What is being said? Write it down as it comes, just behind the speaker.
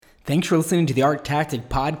Thanks for listening to the ArtTactic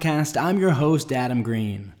Podcast. I'm your host, Adam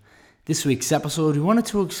Green. This week's episode, we wanted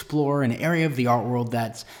to explore an area of the art world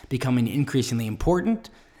that's becoming increasingly important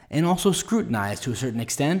and also scrutinized to a certain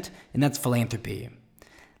extent, and that's philanthropy.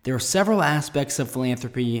 There are several aspects of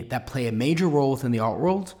philanthropy that play a major role within the art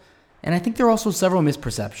world, and I think there are also several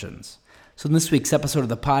misperceptions. So in this week's episode of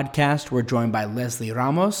the podcast, we're joined by Leslie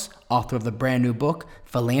Ramos, author of the brand new book,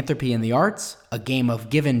 Philanthropy in the Arts, A Game of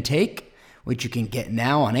Give and Take, which you can get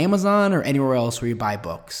now on Amazon or anywhere else where you buy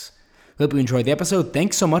books. Hope you enjoyed the episode.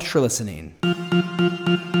 Thanks so much for listening.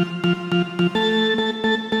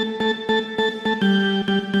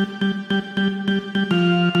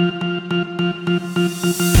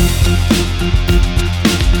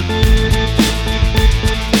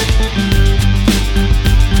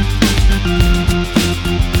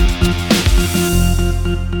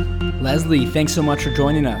 Leslie, thanks so much for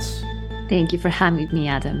joining us. Thank you for having me,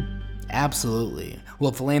 Adam. Absolutely.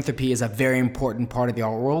 Well, philanthropy is a very important part of the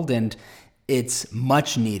art world, and it's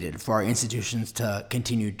much needed for our institutions to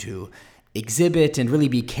continue to exhibit and really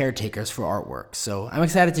be caretakers for artwork. So I'm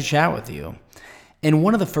excited to chat with you. And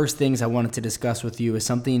one of the first things I wanted to discuss with you is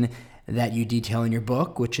something that you detail in your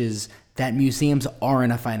book, which is that museums are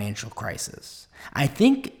in a financial crisis. I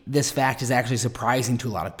think this fact is actually surprising to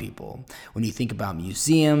a lot of people. When you think about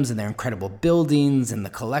museums and their incredible buildings and the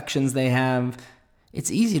collections they have, it's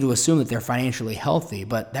easy to assume that they're financially healthy,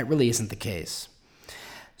 but that really isn't the case.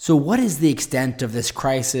 So what is the extent of this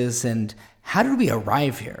crisis, and how did we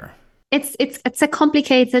arrive here? It's a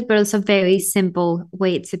complicated but also very simple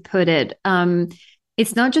way to put it.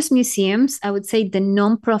 It's not just museums. I would say the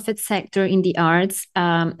nonprofit sector in the arts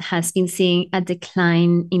has been seeing a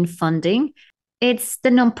decline in funding. It's the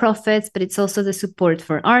nonprofits, but it's also the support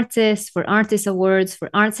for artists, for artist awards, for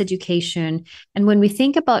arts education. And when we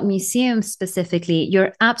think about museums specifically,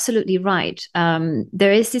 you're absolutely right.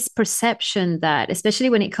 There is this perception that, especially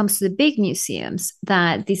when it comes to the big museums,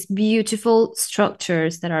 that these beautiful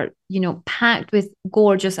structures that are, packed with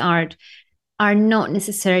gorgeous art are not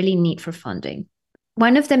necessarily need for funding.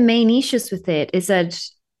 One of the main issues with it is that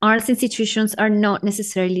arts institutions are not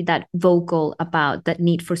necessarily that vocal about that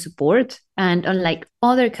need for support. And unlike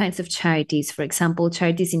other kinds of charities, for example,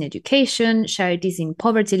 charities in education, charities in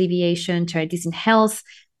poverty alleviation, charities in health,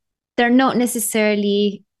 they're not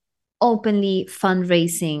necessarily openly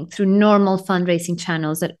fundraising through normal fundraising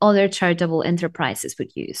channels that other charitable enterprises would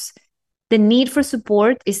use. The need for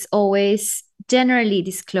support is always generally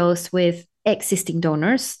disclosed with existing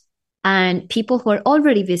donors and people who are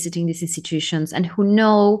already visiting these institutions and who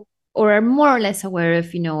know or are more or less aware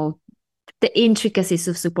of, the intricacies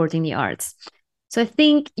of supporting the arts. So I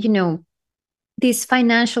think, this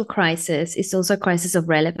financial crisis is also a crisis of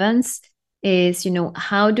relevance, is,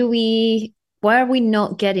 why are we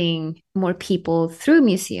not getting more people through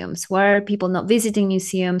museums? Why are people not visiting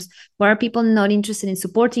museums? Why are people not interested in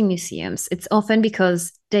supporting museums? It's often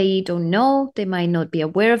because they don't know, they might not be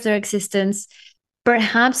aware of their existence.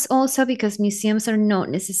 Perhaps also because museums are not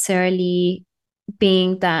necessarily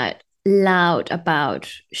being that loud about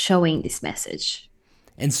showing this message.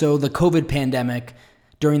 And so the COVID pandemic,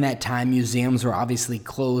 during that time, museums were obviously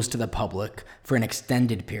closed to the public for an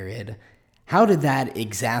extended period. How did that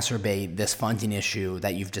exacerbate this funding issue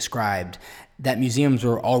that you've described that museums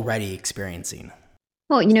were already experiencing?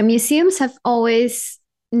 Well, museums have always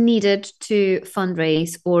needed to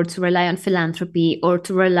fundraise or to rely on philanthropy or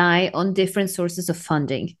to rely on different sources of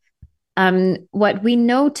funding. What we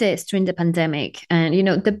noticed during the pandemic, and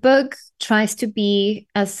the book tries to be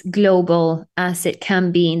as global as it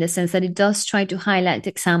can be in the sense that it does try to highlight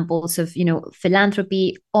examples of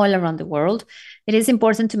philanthropy all around the world. It is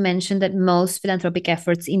important to mention that most philanthropic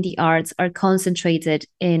efforts in the arts are concentrated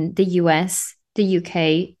in the US, the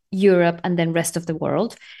UK, Europe, and then rest of the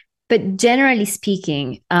world. But generally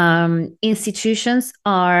speaking, institutions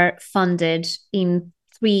are funded in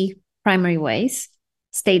three primary ways: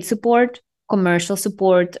 state support, commercial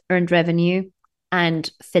support, earned revenue, and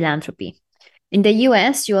philanthropy. In the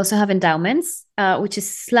US, you also have endowments, which is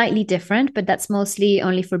slightly different, but that's mostly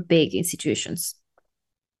only for big institutions.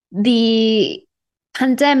 The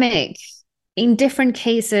pandemic, in different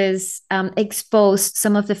cases, exposed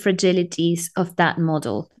some of the fragilities of that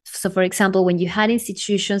model. So, for example, when you had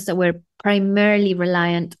institutions that were primarily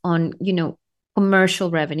reliant on, commercial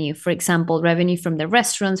revenue, for example, revenue from their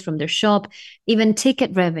restaurants, from their shop, even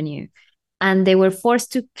ticket revenue, and they were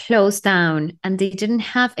forced to close down and they didn't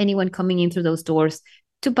have anyone coming in through those doors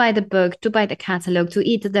to buy the book, to buy the catalog, to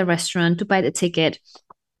eat at the restaurant, to buy the ticket,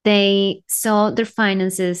 they saw their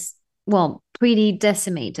finances, pretty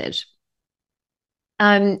decimated.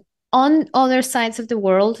 On other sides of the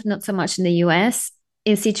world, not so much in the US,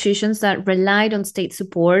 institutions that relied on state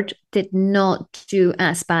support did not do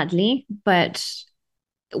as badly. But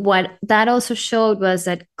what that also showed was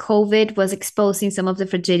that COVID was exposing some of the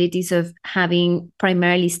fragilities of having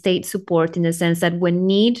primarily state support, in the sense that when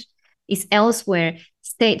need is elsewhere,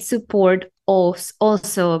 state support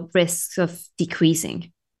also risks of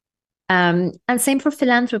decreasing. And same for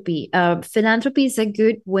philanthropy. Philanthropy is a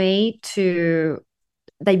good way to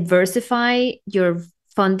diversify your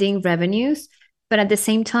funding revenues. But at the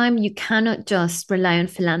same time, you cannot just rely on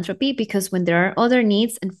philanthropy, because when there are other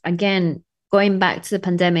needs, and again, going back to the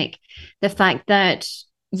pandemic, the fact that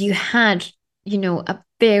you had, a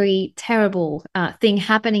very terrible thing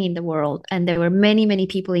happening in the world, and there were many, many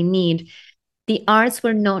people in need, the arts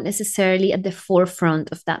were not necessarily at the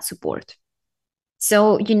forefront of that support.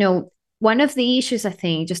 So, one of the issues, I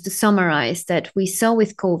think, just to summarize, that we saw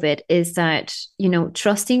with COVID is that,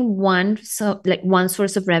 trusting one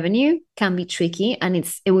source of revenue can be tricky, and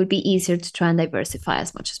it would be easier to try and diversify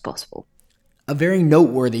as much as possible. A very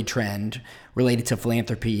noteworthy trend related to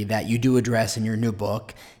philanthropy that you do address in your new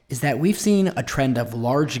book is that we've seen a trend of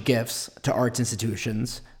large gifts to arts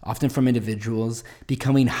institutions, often from individuals,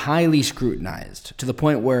 becoming highly scrutinized, to the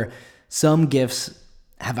point where some gifts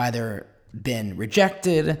have either been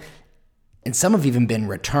rejected and some have even been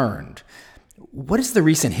returned. What is the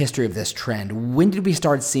recent history of this trend? When did we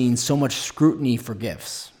start seeing so much scrutiny for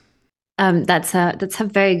gifts? That's a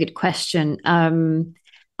very good question.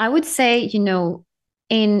 I would say, in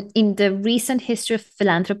the recent history of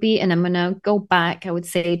philanthropy, and I'm gonna go back, I would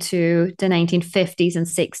say, to the 1950s and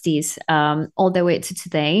 60s, all the way to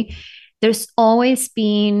today, there's always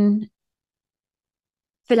been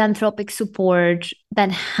philanthropic support that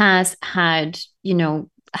has had,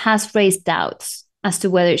 has raised doubts as to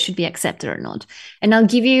whether it should be accepted or not. And I'll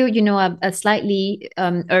give you, a slightly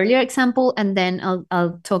earlier example, and then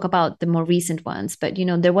I'll talk about the more recent ones. But,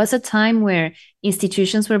 there was a time where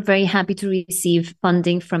institutions were very happy to receive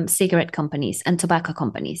funding from cigarette companies and tobacco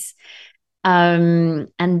companies. And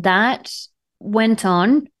that went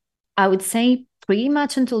on, I would say, pretty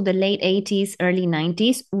much until the late 80s, early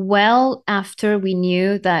 90s, well after we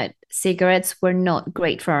knew that cigarettes were not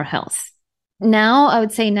great for our health. Now, I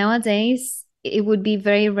would say nowadays, it would be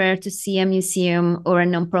very rare to see a museum or a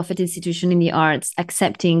nonprofit institution in the arts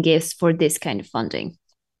accepting gifts for this kind of funding.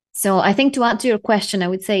 So I think, to answer your question, I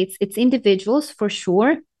would say it's individuals for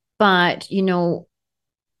sure, but,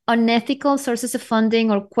 unethical sources of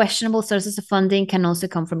funding or questionable sources of funding can also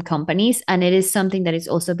come from companies, and it is something that is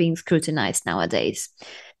also being scrutinized nowadays.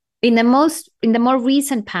 In the more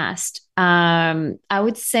recent past, I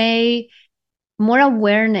would say more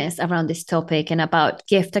awareness around this topic and about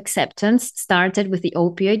gift acceptance started with the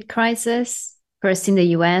opioid crisis, first in the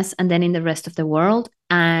US and then in the rest of the world,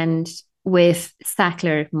 and with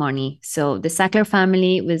Sackler money. So the Sackler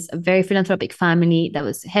family was a very philanthropic family that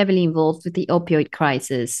was heavily involved with the opioid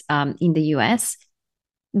crisis in the US.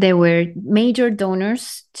 They were major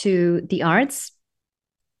donors to the arts,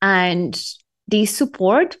 and this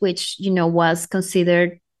support, which, was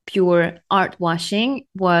considered pure art washing,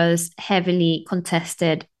 was heavily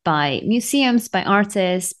contested by museums, by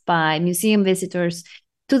artists, by museum visitors,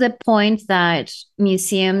 to the point that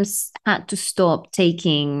museums had to stop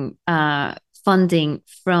taking funding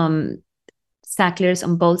from Sacklers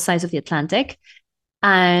on both sides of the Atlantic,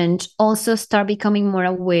 and also start becoming more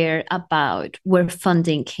aware about where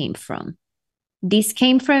funding came from. This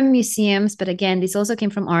came from museums, but again, this also came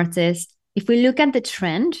from artists. If we look at the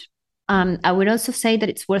trend, I would also say that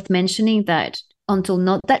it's worth mentioning that until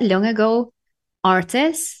not that long ago,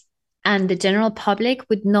 artists and the general public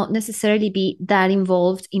would not necessarily be that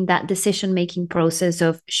involved in that decision-making process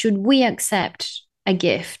of, should we accept a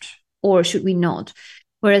gift or should we not?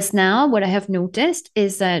 Whereas now, what I have noticed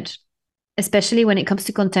is that, especially when it comes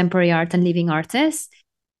to contemporary art and living artists,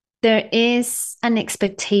 there is an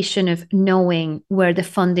expectation of knowing where the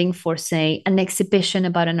funding for, say, an exhibition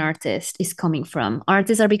about an artist is coming from.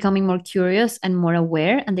 Artists are becoming more curious and more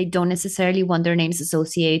aware, and they don't necessarily want their names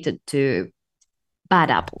associated to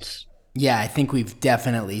bad apples. Yeah, I think we've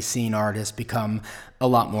definitely seen artists become a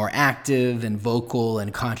lot more active and vocal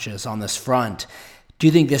and conscious on this front. Do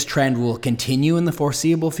you think this trend will continue in the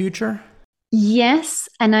foreseeable future? Yes,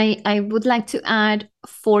 and I would like to add,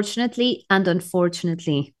 fortunately and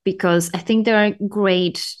unfortunately, because I think there are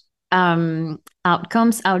great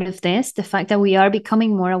outcomes out of this. The fact that we are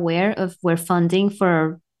becoming more aware of where funding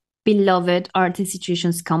for beloved art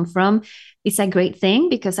institutions come from is a great thing,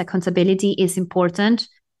 because accountability is important.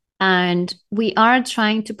 And we are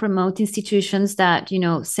trying to promote institutions that,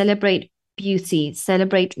 celebrate beauty,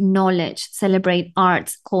 celebrate knowledge, celebrate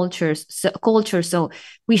arts, culture. So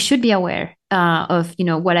we should be aware of,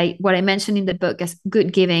 what I mentioned in the book as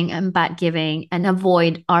good giving and bad giving, and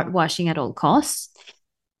avoid art washing at all costs.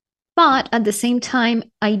 But at the same time,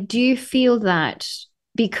 I do feel that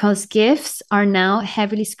because gifts are now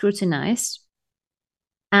heavily scrutinized,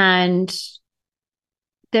 and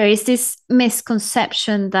there is this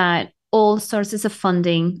misconception that all sources of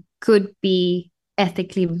funding could be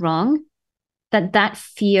ethically wrong, that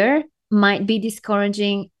fear might be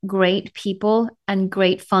discouraging great people and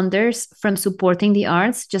great funders from supporting the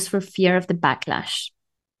arts just for fear of the backlash.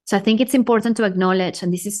 So I think it's important to acknowledge,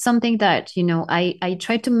 and this is something that, I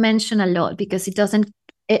try to mention a lot, because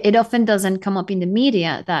it often doesn't come up in the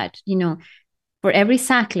media, that, for every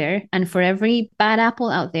Sackler and for every bad apple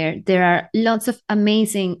out there are lots of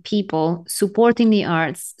amazing people supporting the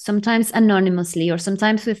arts, sometimes anonymously or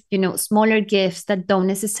sometimes with, smaller gifts that don't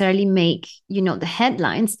necessarily make, the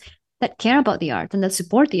headlines, that care about the art and that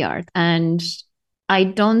support the art. And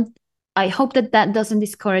I hope that doesn't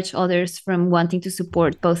discourage others from wanting to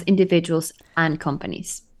support both individuals and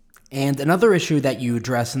companies. And another issue that you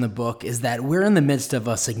address in the book is that we're in the midst of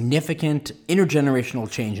a significant intergenerational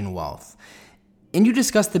change in wealth. And you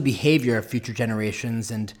discuss the behavior of future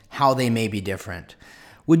generations and how they may be different.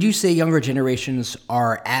 Would you say younger generations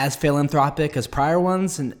are as philanthropic as prior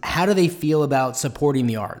ones? And how do they feel about supporting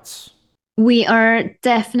the arts? We are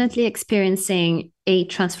definitely experiencing a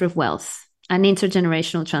transfer of wealth, an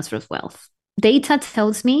intergenerational transfer of wealth. Data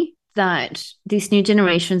tells me that these new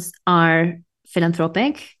generations are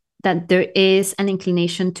philanthropic, that there is an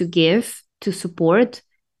inclination to give, to support,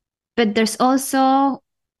 but there's also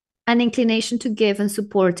an inclination to give and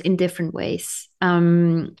support in different ways.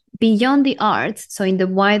 Beyond the arts, so in the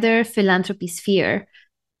wider philanthropy sphere,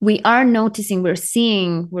 we are noticing,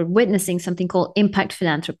 we're witnessing something called impact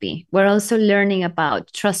philanthropy. We're also learning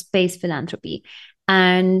about trust-based philanthropy.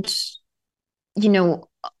 And,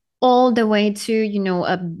 all the way to,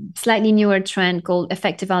 a slightly newer trend called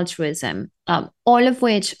effective altruism, all of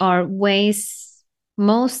which are ways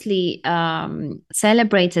mostly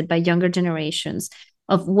celebrated by younger generations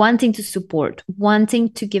of wanting to support,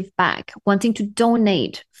 wanting to give back, wanting to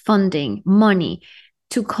donate funding, money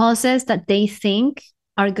to causes that they think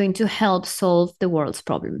are going to help solve the world's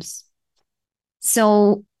problems.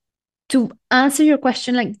 So to answer your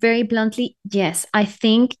question, like very bluntly, yes, I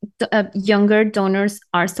think younger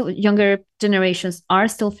generations are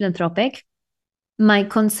still philanthropic. My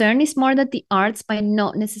concern is more that the arts might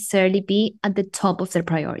not necessarily be at the top of their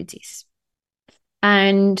priorities.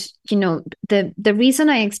 And, the reason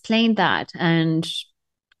I explained that, and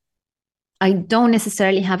I don't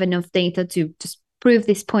necessarily have enough data to just prove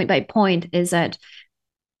this point by point, is that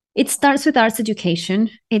it starts with arts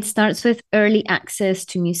education. It starts with early access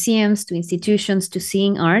to museums, to institutions, to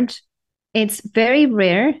seeing art. It's very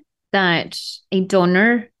rare that a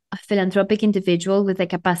donor, a philanthropic individual with the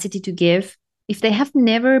capacity to give, if they have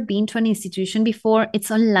never been to an institution before,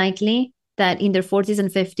 it's unlikely that in their 40s and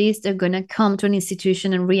 50s, they're going to come to an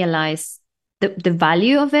institution and realize the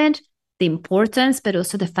value of it, the importance, but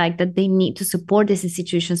also the fact that they need to support these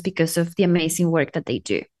institutions because of the amazing work that they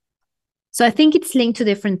do. So I think it's linked to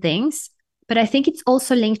different things, but I think it's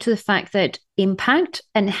also linked to the fact that impact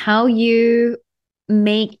and how you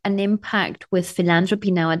make an impact with philanthropy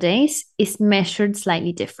nowadays is measured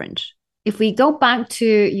slightly different. If we go back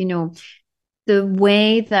to, the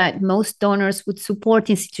way that most donors would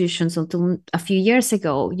support institutions until a few years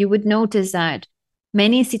ago, you would notice that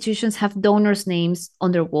many institutions have donors' names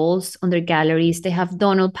on their walls, on their galleries. They have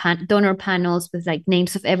donor panels with like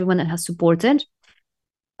names of everyone that has supported.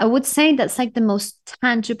 I would say that's like the most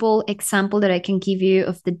tangible example that I can give you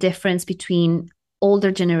of the difference between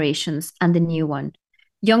older generations and the new one.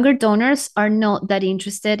 Younger donors are not that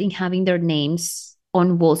interested in having their names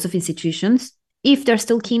on walls of institutions. If they're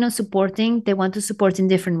still keen on supporting, they want to support in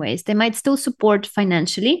different ways. They might still support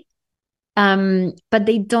financially, but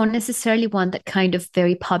they don't necessarily want that kind of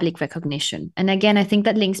very public recognition. And again, I think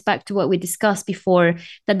that links back to what we discussed before,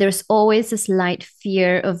 that there's always a slight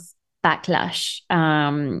fear of backlash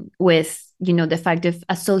with, the fact of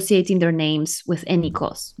associating their names with any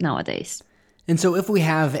cause nowadays. And so if we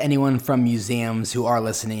have anyone from museums who are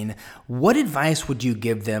listening, what advice would you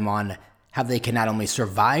give them on how they can not only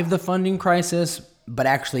survive the funding crisis, but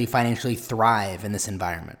actually financially thrive in this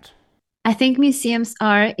environment? I think museums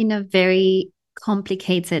are in a very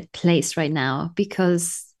complicated place right now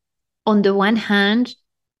because on the one hand,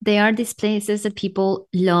 they are these places that people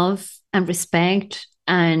love and respect.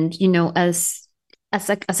 And,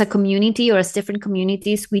 as a community or as different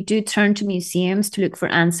communities, we do turn to museums to look for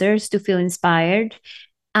answers, to feel inspired.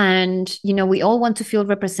 And, we all want to feel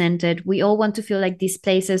represented. We all want to feel like these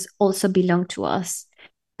places also belong to us.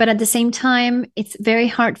 But at the same time, it's very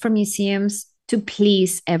hard for museums to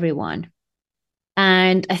please everyone.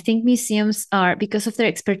 And I think museums are, because of their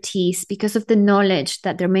expertise, because of the knowledge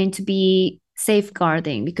that they're meant to be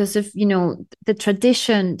safeguarding, because of, the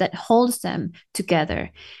tradition that holds them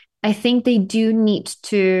together, I think they do need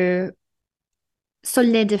to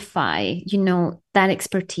solidify, that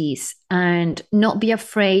expertise and not be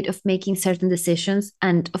afraid of making certain decisions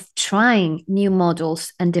and of trying new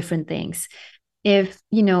models and different things. If,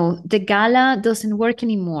 the gala doesn't work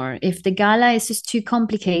anymore, if the gala is just too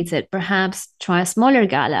complicated, perhaps try a smaller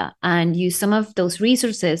gala and use some of those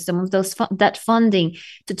resources, some of that funding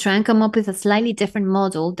to try and come up with a slightly different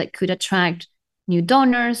model that could attract new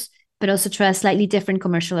donors, but also try a slightly different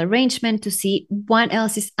commercial arrangement to see what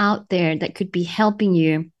else is out there that could be helping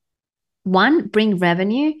you, one, bring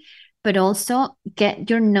revenue, but also get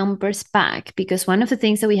your numbers back. Because one of the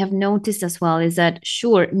things that we have noticed as well is that,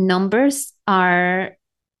 sure, numbers are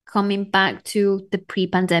coming back to the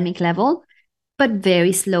pre-pandemic level, but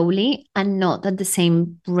very slowly and not at the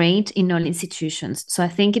same rate in all institutions. So I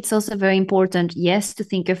think it's also very important, yes, to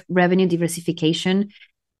think of revenue diversification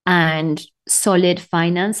and solid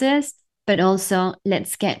finances, but also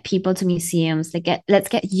let's get people to museums. Let's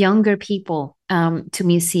get younger people to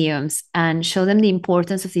museums and show them the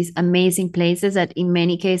importance of these amazing places that in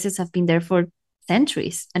many cases have been there for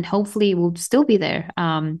centuries and hopefully will still be there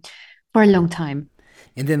for a long time.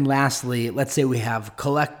 And then lastly, let's say we have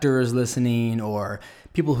collectors listening or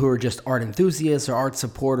people who are just art enthusiasts or art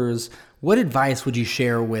supporters. What advice would you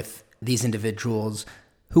share with these individuals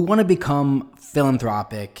who want to become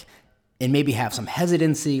philanthropic and maybe have some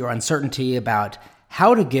hesitancy or uncertainty about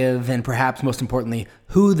how to give and perhaps most importantly,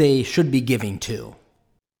 who they should be giving to?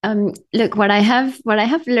 Look, what I have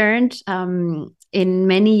learned in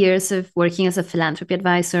many years of working as a philanthropy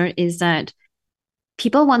advisor is that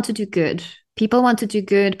people want to do good. People want to do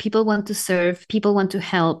good. People want to serve. People want to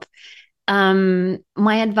help. My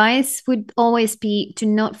advice would always be to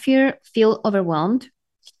not feel overwhelmed,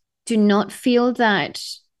 to not feel that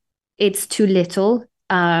it's too little.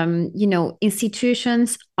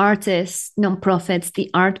 Institutions, artists, nonprofits,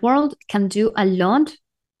 the art world can do a lot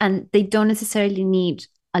and they don't necessarily need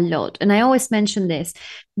a lot. And I always mention this,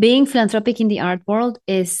 being philanthropic in the art world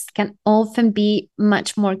can often be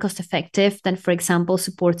much more cost effective than, for example,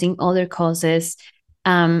 supporting other causes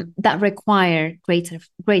that require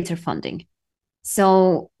greater funding.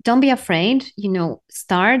 So don't be afraid, you can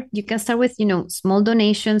start with, small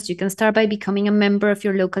donations. You can start by becoming a member of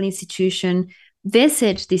your local institution.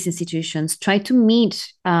 Visit these institutions, try to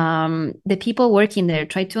meet the people working there,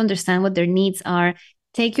 try to understand what their needs are,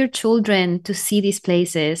 take your children to see these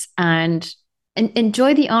places and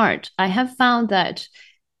enjoy the art. I have found that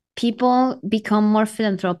people become more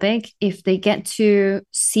philanthropic if they get to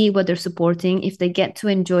see what they're supporting, if they get to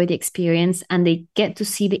enjoy the experience and they get to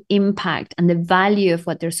see the impact and the value of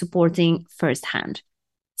what they're supporting firsthand.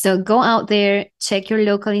 So go out there, check your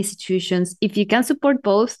local institutions. If you can support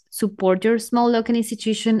both, support your small local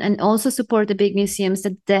institution and also support the big museums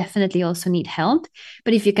that definitely also need help.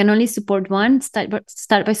 But if you can only support one, start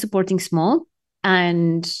by supporting small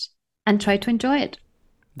and try to enjoy it.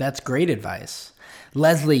 That's great advice.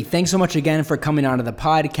 Leslie, thanks so much again for coming onto the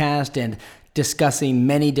podcast and discussing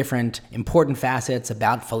many different important facets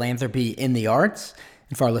about philanthropy in the arts.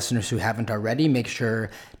 And for our listeners who haven't already, make sure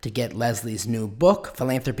to get Leslie's new book,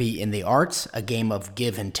 Philanthropy in the Arts, A Game of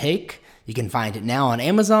Give and Take. You can find it now on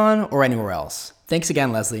Amazon or anywhere else. Thanks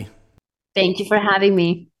again, Leslie. Thank you for having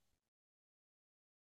me.